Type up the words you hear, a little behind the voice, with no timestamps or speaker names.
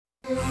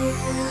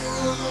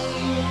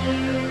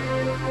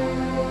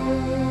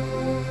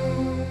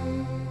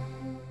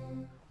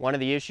One of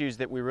the issues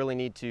that we really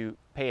need to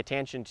pay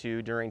attention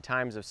to during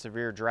times of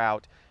severe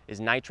drought is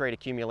nitrate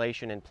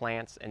accumulation in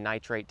plants and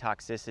nitrate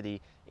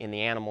toxicity in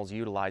the animals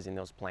utilizing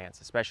those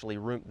plants, especially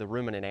the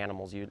ruminant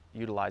animals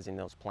utilizing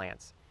those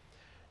plants.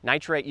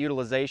 Nitrate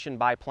utilization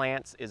by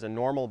plants is a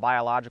normal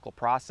biological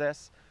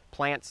process.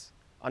 Plants,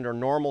 under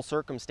normal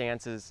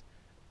circumstances,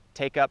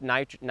 take up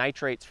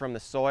nitrates from the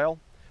soil,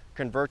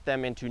 convert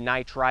them into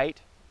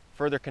nitrite,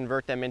 further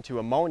convert them into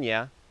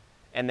ammonia,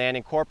 and then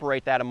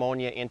incorporate that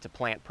ammonia into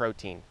plant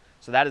protein.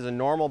 So that is a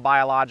normal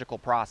biological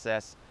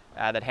process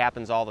that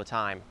happens all the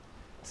time.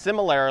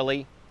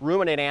 Similarly,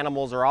 ruminant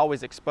animals are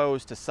always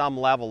exposed to some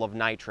level of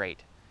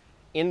nitrate.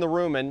 In the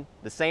rumen,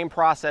 the same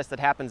process that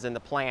happens in the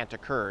plant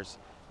occurs.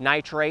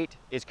 Nitrate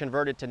is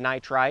converted to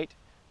nitrite,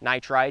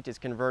 nitrite is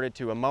converted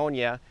to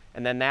ammonia,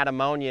 and then that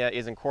ammonia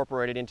is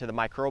incorporated into the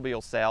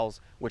microbial cells,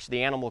 which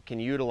the animal can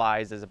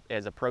utilize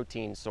as a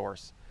protein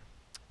source.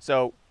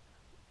 So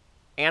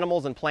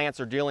animals and plants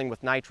are dealing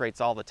with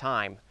nitrates all the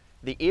time.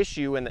 The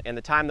issue and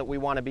the time that we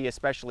want to be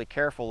especially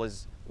careful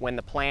is when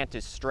the plant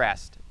is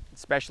stressed,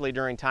 especially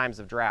during times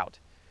of drought.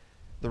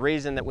 The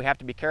reason that we have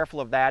to be careful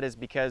of that is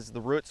because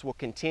the roots will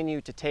continue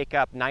to take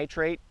up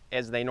nitrate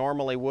as they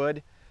normally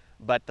would,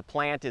 but the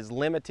plant is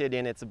limited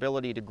in its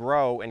ability to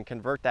grow and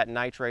convert that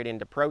nitrate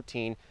into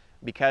protein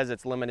because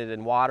it's limited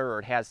in water or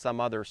it has some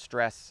other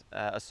stress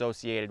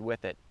associated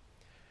with it.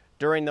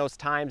 During those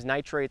times,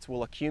 nitrates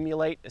will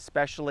accumulate,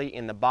 especially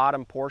in the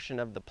bottom portion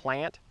of the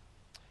plant.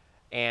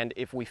 And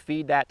if we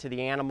feed that to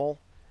the animal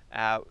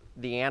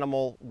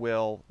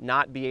will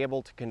not be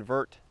able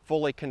to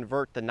fully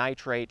convert the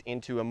nitrate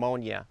into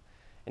ammonia.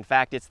 In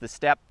fact, it's the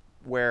step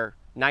where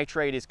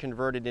nitrate is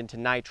converted into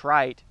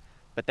nitrite,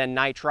 but then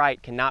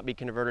nitrite cannot be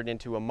converted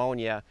into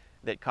ammonia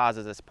that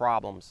causes us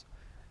problems.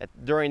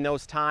 During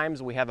those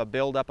times, we have a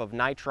buildup of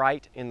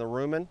nitrite in the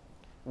rumen,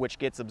 which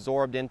gets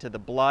absorbed into the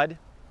blood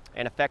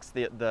and affects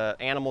the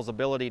animal's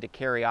ability to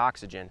carry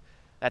oxygen.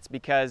 That's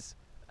because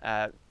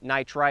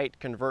nitrite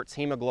converts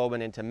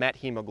hemoglobin into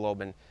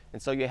methemoglobin.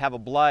 And so you have a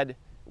blood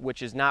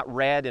which is not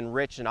red and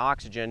rich in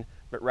oxygen,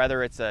 but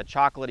rather it's a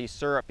chocolatey,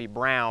 syrupy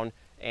brown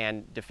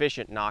and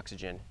deficient in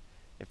oxygen.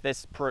 If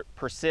this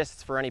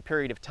persists for any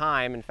period of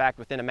time, in fact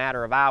within a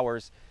matter of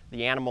hours,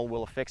 the animal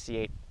will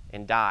asphyxiate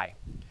and die.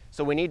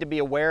 So we need to be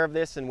aware of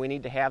this, and we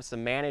need to have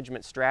some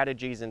management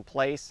strategies in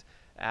place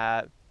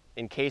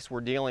in case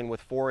we're dealing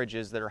with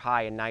forages that are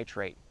high in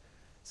nitrate.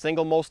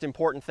 Single most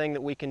important thing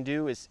that we can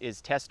do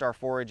is test our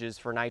forages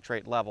for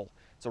nitrate level.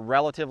 It's a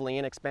relatively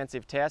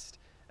inexpensive test.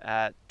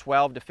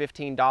 $12 to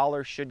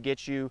 $15 should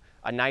get you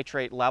a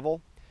nitrate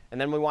level. And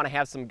then we want to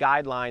have some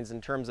guidelines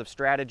in terms of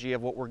strategy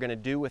of what we're going to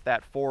do with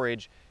that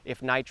forage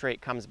if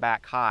nitrate comes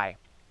back high.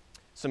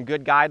 Some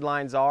good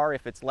guidelines are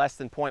if it's less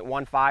than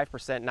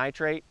 0.15%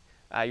 nitrate,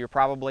 you're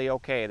probably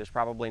okay. There's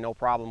probably no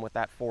problem with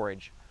that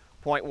forage.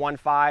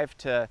 0.15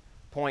 to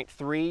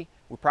 0.3,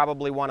 we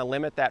probably want to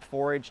limit that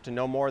forage to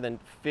no more than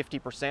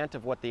 50%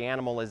 of what the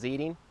animal is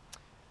eating.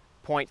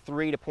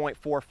 0.3 to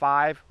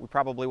 0.45, we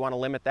probably want to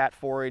limit that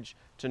forage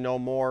to no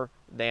more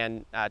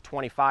than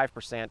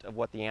 25% of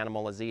what the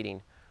animal is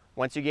eating.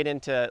 Once you get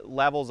into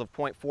levels of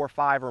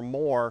 0.45 or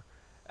more,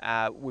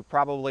 we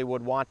probably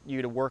would want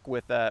you to work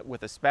with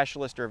a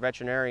specialist or a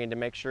veterinarian to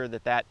make sure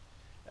that that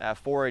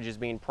forage is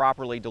being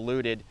properly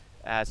diluted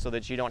so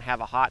that you don't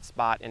have a hot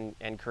spot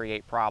and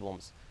create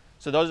problems.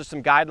 So those are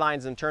some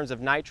guidelines in terms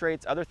of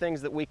nitrates. Other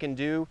things that we can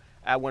do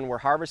when we're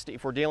harvesting,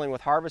 if we're dealing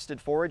with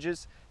harvested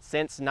forages,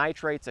 since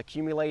nitrates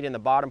accumulate in the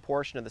bottom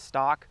portion of the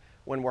stalk,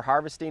 when we're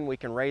harvesting we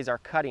can raise our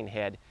cutting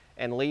head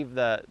and leave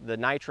the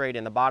nitrate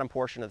in the bottom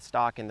portion of the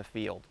stalk in the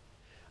field.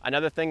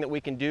 Another thing that we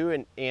can do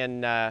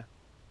again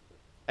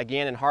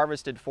in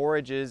harvested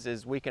forages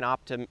is we can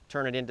opt to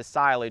turn it into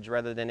silage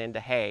rather than into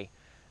hay.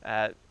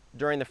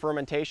 During the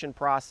fermentation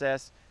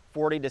process,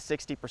 40 to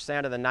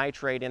 60% of the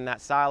nitrate in that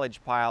silage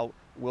pile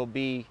will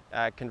be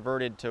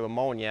converted to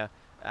ammonia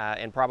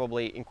and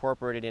probably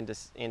incorporated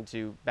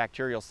into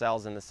bacterial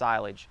cells in the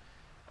silage.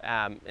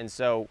 And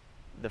so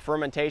the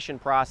fermentation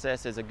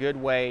process is a good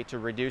way to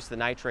reduce the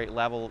nitrate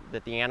level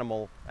that the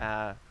animal's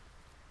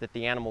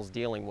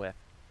dealing with.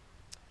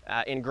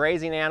 In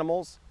grazing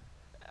animals,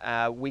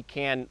 we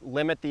can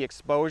limit the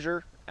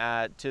exposure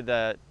to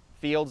the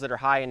fields that are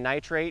high in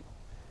nitrate.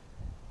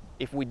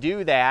 If we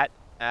do that,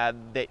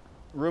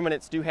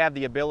 ruminants do have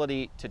the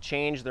ability to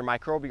change their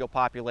microbial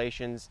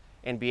populations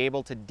and be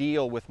able to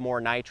deal with more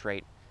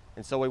nitrate.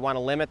 And so we want to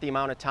limit the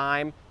amount of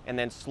time and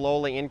then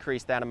slowly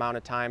increase that amount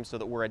of time so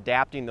that we're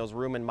adapting those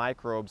rumen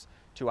microbes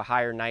to a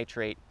higher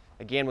nitrate.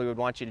 Again, we would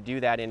want you to do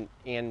that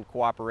in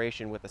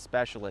cooperation with a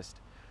specialist.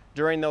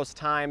 During those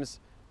times,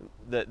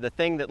 the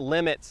thing that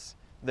limits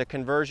the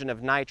conversion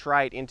of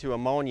nitrite into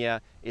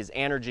ammonia is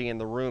energy in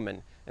the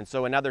rumen. And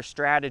so another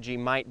strategy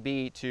might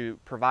be to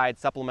provide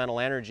supplemental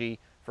energy.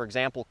 For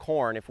example,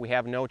 corn, if we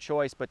have no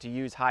choice but to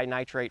use high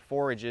nitrate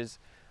forages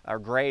or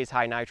graze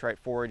high nitrate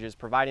forages,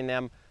 providing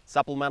them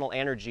supplemental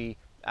energy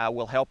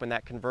will help in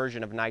that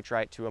conversion of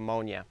nitrite to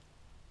ammonia.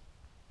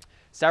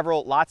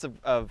 Lots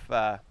of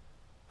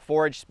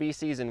forage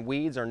species and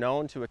weeds are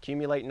known to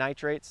accumulate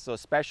nitrates, so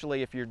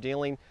especially if you're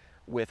dealing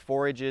with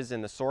forages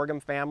in the sorghum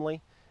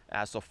family,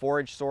 so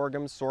forage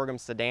sorghum, sorghum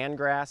Sudan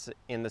grass.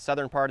 In the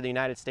southern part of the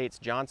United States,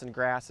 Johnson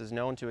grass is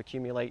known to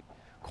accumulate.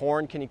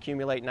 Corn can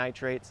accumulate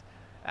nitrates.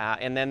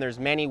 And then there's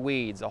many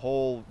weeds, a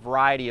whole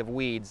variety of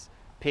weeds,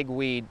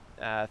 pigweed,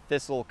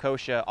 thistle,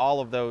 kochia, all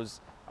of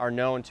those are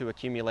known to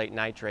accumulate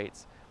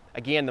nitrates.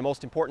 Again, the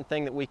most important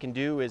thing that we can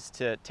do is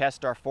to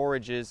test our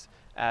forages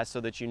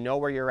so that you know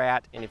where you're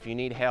at, and if you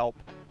need help,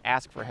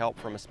 ask for help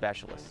from a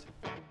specialist.